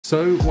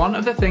So one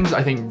of the things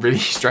I think really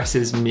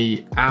stresses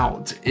me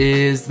out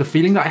is the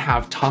feeling that I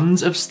have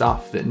tons of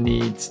stuff that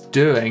needs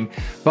doing,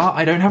 but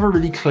I don't have a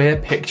really clear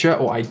picture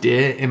or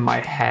idea in my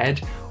head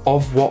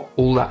of what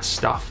all that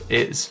stuff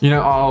is. You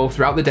know, I'll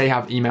throughout the day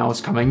have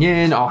emails coming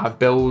in, I'll have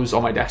bills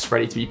on my desk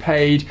ready to be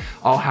paid,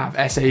 I'll have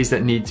essays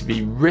that need to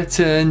be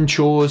written,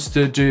 chores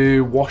to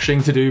do,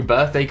 washing to do,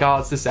 birthday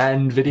cards to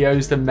send,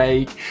 videos to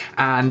make,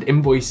 and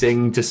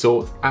invoicing to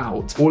sort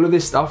out. All of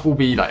this stuff will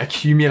be like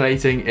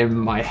accumulating in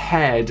my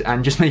head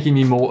and just making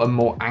me more and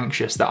more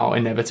anxious that I'll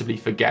inevitably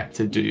forget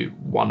to do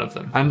one of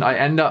them. And I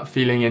end up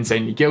feeling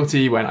insanely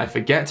guilty when I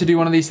forget to do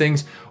one of these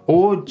things,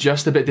 or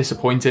just a bit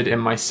disappointed in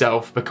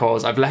myself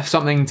because I've left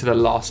something to the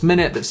last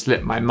minute that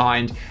slipped my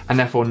mind and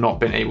therefore not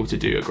been able to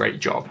do a great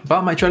job.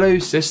 But my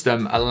Trello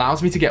system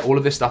allows me to get all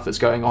of this stuff that's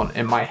going on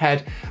in my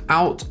head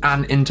out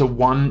and into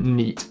one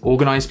neat,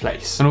 organized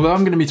place. And although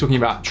I'm going to be talking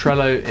about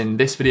Trello in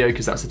this video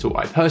because that's the tool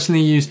I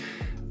personally use,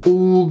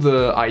 all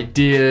the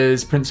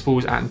ideas,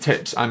 principles, and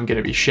tips I'm going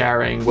to be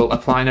sharing will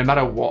apply no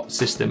matter what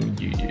system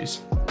you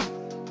use.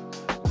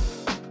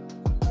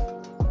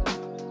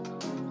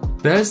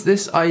 There's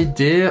this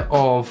idea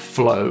of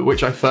flow,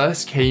 which I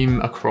first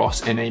came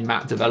across in a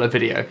Matt Develler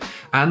video,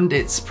 and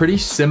it's pretty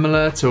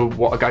similar to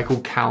what a guy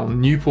called Cal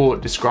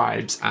Newport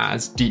describes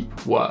as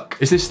deep work.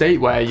 It's this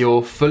state where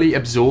you're fully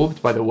absorbed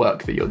by the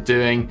work that you're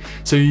doing,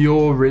 so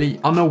you're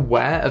really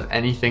unaware of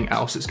anything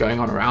else that's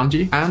going on around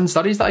you. And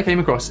studies that I came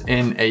across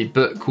in a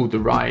book called The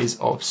Rise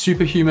of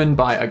Superhuman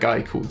by a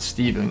guy called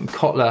Stephen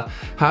Kotler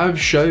have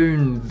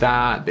shown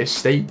that this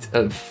state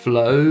of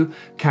flow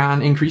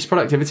can increase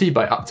productivity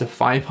by up to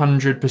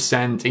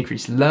 500%,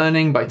 increase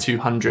learning by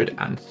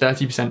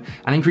 230%,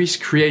 and increase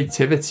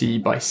creativity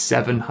by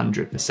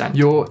 700%.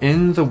 You're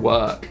in the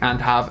work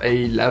and have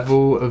a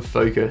level of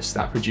focus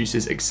that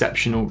produces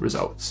exceptional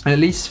results. And at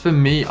least for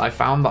me, I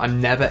found that I'm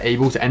never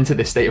able to enter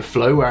this state of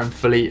flow where I'm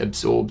fully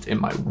absorbed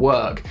in my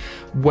work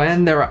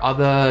when there are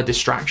other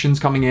distractions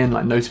coming in,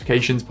 like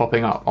notifications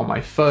popping up on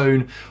my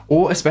phone,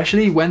 or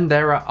especially when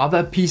there are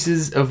other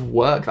pieces of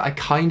work that I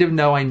kind of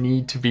know I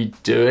need to be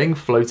doing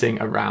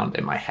floating around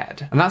in my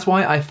head. And that's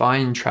why I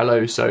find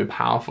Trello so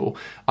powerful.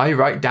 I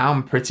write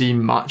down pretty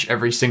much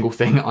every single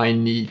thing I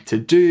need to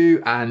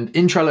do, and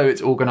in Trello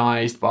it's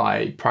organized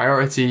by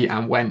priority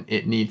and when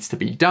it needs to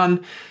be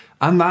done.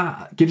 And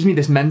that gives me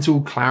this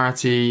mental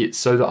clarity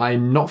so that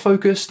I'm not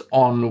focused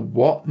on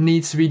what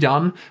needs to be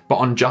done, but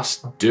on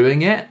just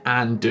doing it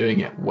and doing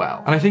it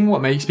well. And I think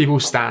what makes people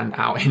stand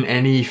out in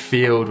any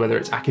field, whether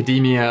it's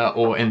academia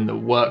or in the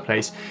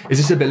workplace, is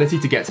this ability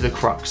to get to the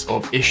crux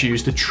of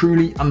issues, to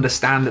truly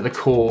understand at the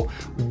core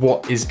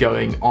what is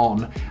going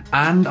on.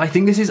 And I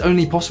think this is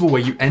only possible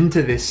where you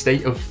enter this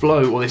state of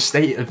flow or this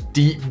state of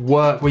deep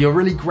work where you're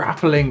really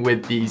grappling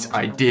with these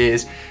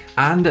ideas.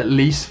 And at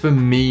least for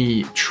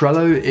me,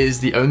 Trello is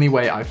the only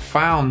way I've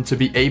found to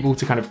be able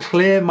to kind of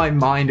clear my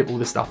mind of all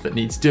the stuff that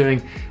needs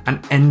doing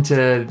and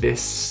enter this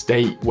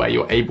state where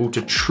you're able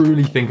to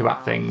truly think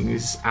about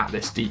things at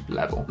this deep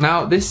level.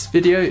 Now, this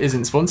video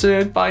isn't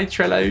sponsored by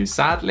Trello,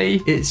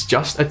 sadly. It's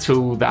just a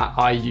tool that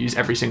I use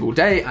every single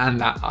day and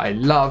that I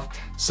love.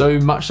 So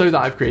much so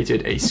that I've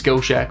created a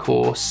Skillshare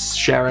course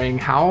sharing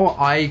how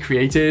I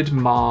created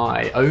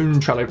my own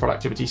Trello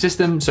productivity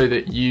system so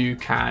that you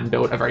can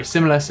build a very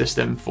similar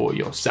system for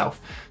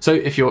yourself. So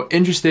if you're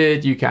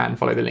interested, you can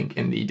follow the link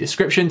in the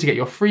description to get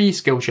your free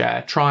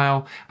Skillshare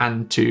trial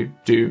and to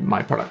do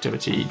my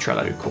productivity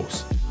Trello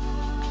course.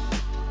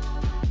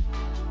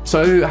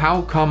 So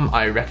how come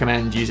I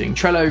recommend using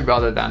Trello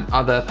rather than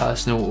other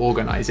personal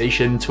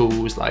organization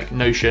tools like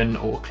Notion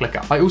or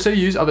ClickUp? I also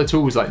use other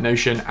tools like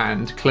Notion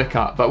and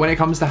ClickUp, but when it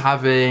comes to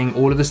having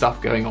all of the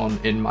stuff going on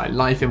in my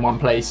life in one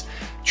place,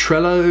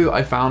 Trello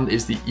I found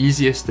is the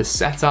easiest to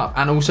set up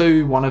and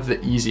also one of the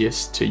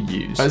easiest to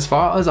use. As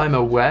far as I'm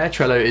aware,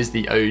 Trello is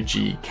the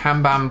OG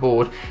Kanban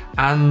board,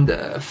 and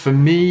for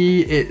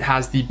me it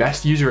has the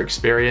best user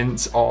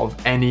experience of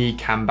any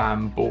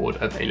Kanban board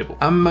available.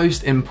 And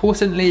most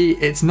importantly,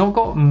 it's not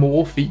got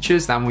more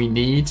features than we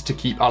need to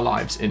keep our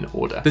lives in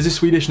order. There's a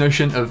Swedish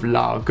notion of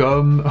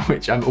lagom,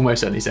 which I'm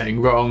almost certainly saying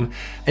wrong.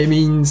 It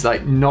means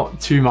like not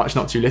too much,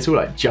 not too little,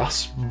 like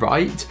just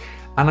right.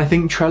 And I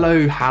think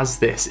Trello has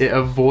this. It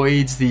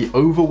avoids the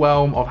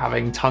overwhelm of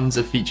having tons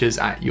of features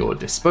at your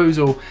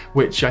disposal,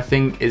 which I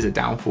think is a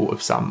downfall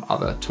of some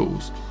other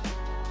tools.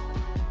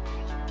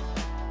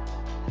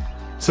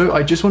 So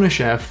I just want to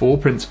share 4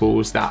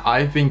 principles that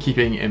I've been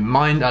keeping in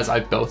mind as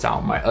I've built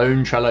out my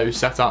own Trello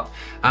setup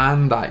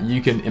and that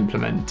you can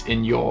implement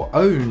in your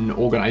own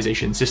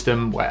organization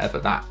system, wherever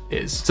that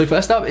is. So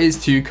first up is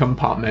to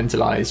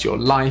compartmentalize your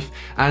life.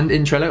 And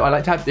in Trello, I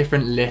like to have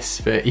different lists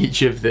for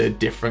each of the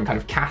different kind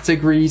of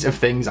categories of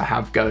things I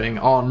have going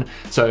on.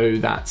 So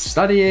that's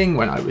studying,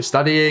 when I was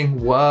studying,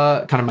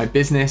 work, kind of my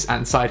business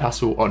and side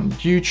hustle on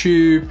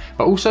YouTube,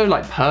 but also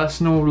like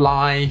personal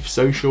life,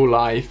 social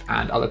life,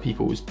 and other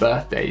people's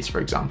birthdays days,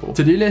 for example.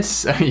 To-do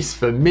lists, at least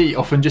for me,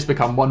 often just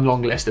become one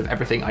long list of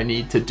everything I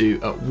need to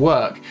do at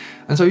work.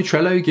 And so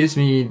Trello gives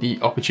me the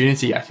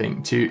opportunity, I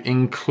think, to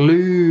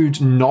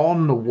include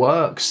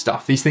non-work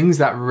stuff, these things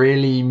that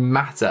really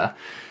matter.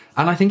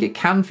 And I think it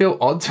can feel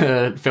odd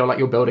to feel like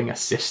you're building a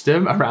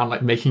system around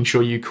like making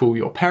sure you call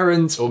your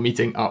parents or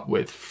meeting up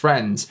with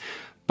friends.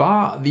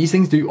 But these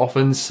things do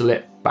often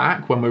slip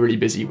back when we're really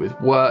busy with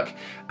work,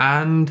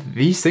 and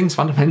these things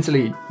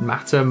fundamentally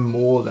matter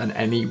more than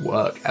any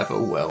work ever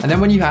will. And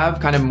then when you have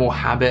kind of more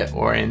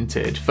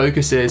habit-oriented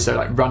focuses, so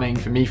like running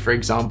for me, for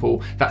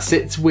example, that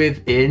sits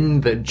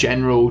within the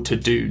general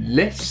to-do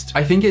list,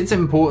 I think it's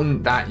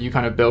important that you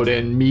kind of build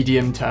in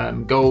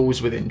medium-term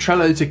goals within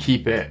Trello to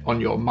keep it on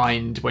your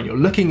mind when you're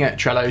looking at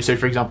Trello. So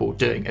for example,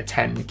 doing a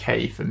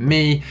 10K for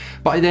me,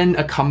 but I then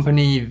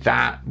accompany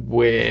that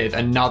with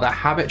another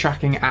habit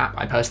tracking app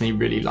I personally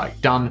really like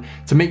done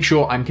to make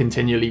sure I'm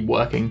continually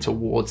working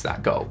towards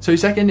that goal. So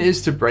second is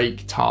to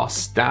break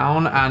tasks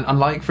down, and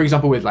unlike, for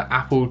example, with like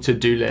Apple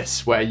to-do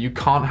lists where you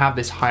can't have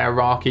this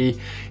hierarchy,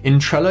 in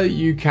Trello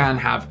you can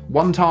have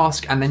one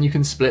task and then you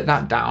can split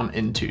that down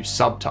into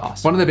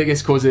subtasks. One of the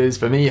biggest causes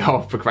for me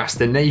of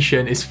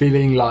procrastination is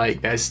feeling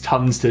like there's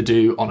tons to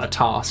do on a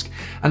task,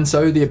 and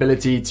so the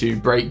ability to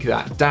break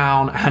that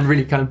down and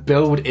really kind of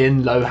build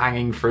in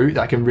low-hanging fruit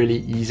that I can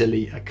really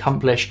easily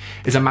accomplish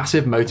is a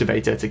massive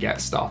motivator to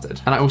get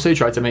started. And I also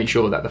try to make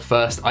sure that the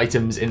first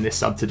items in this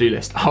sub to-do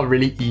list are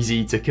really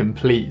easy to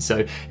complete.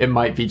 So it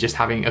might be just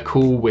having a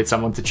call with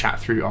someone to chat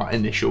through our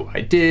initial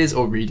ideas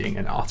or reading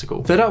an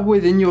article. Third up,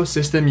 within your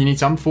system, you need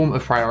some form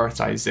of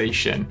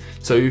prioritization.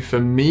 So for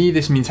me,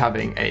 this means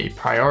having a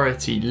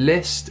priority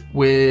list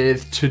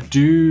with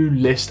to-do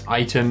list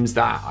items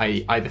that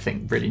I either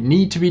think really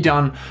need to be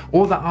done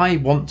or that I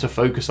want to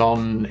focus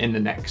on in the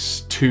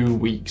next 2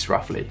 weeks,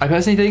 roughly. I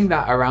personally think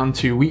that around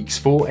 2 weeks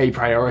for a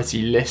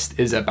priority list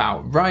is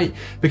about right,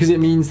 because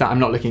it means that I'm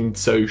not looking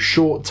so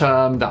short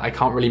term that I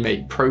can't really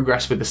make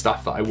progress with the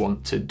stuff that I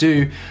want to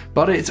do,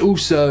 but it's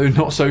also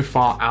not so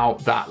far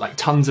out that like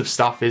tons of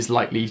stuff is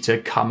likely to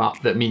come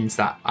up that means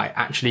that I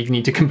actually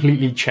need to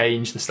completely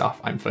change the stuff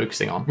I'm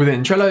focusing on.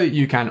 Within Trello,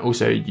 you can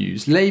also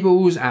use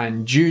labels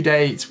and due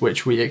dates,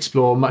 which we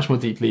explore much more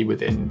deeply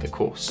within the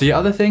course. The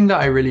other thing that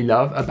I really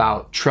love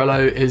about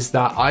Trello is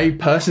that I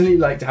personally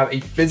like to have a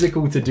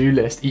physical to-do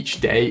list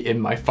each day in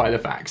my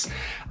Filofax.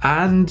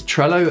 And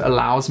Trello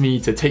allows me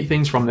to take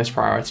things from this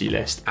priority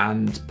list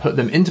and put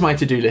them into my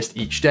to-do list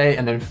each day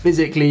and then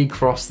physically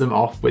cross them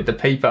off with the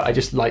paper I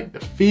just like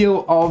the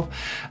feel of.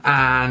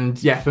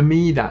 And yeah, for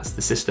me, that's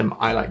the system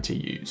I like to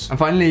use. And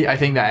finally, I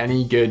think that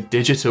any good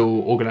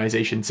digital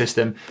organization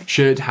system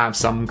should have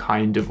some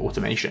kind of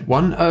automation.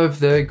 One of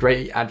the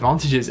great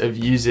advantages of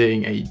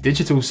using a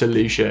digital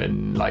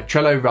solution like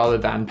Trello rather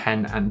than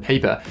pen and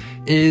paper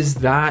is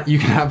that you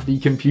can have the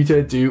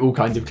computer do all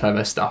kinds of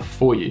clever stuff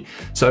for you.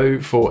 So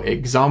for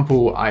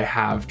example, I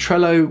have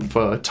Trello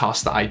for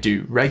tasks that I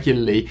do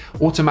regularly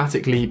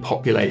automatically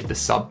populate the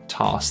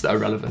subtasks that are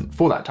relevant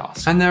for that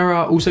task. And there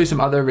are also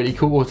some other really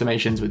cool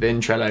automations within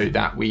Trello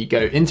that we go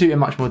into in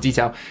much more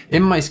detail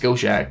in my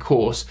Skillshare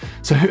course.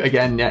 So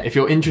again, yeah, if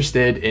you're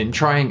interested in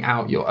trying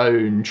out your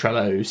own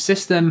Trello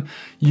system,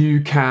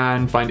 you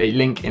can find a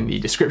link in the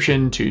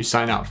description to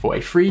sign up for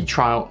a free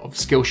trial of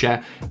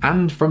Skillshare.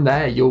 And from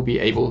there, you'll be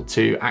able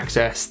to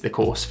access the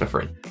course for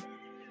free.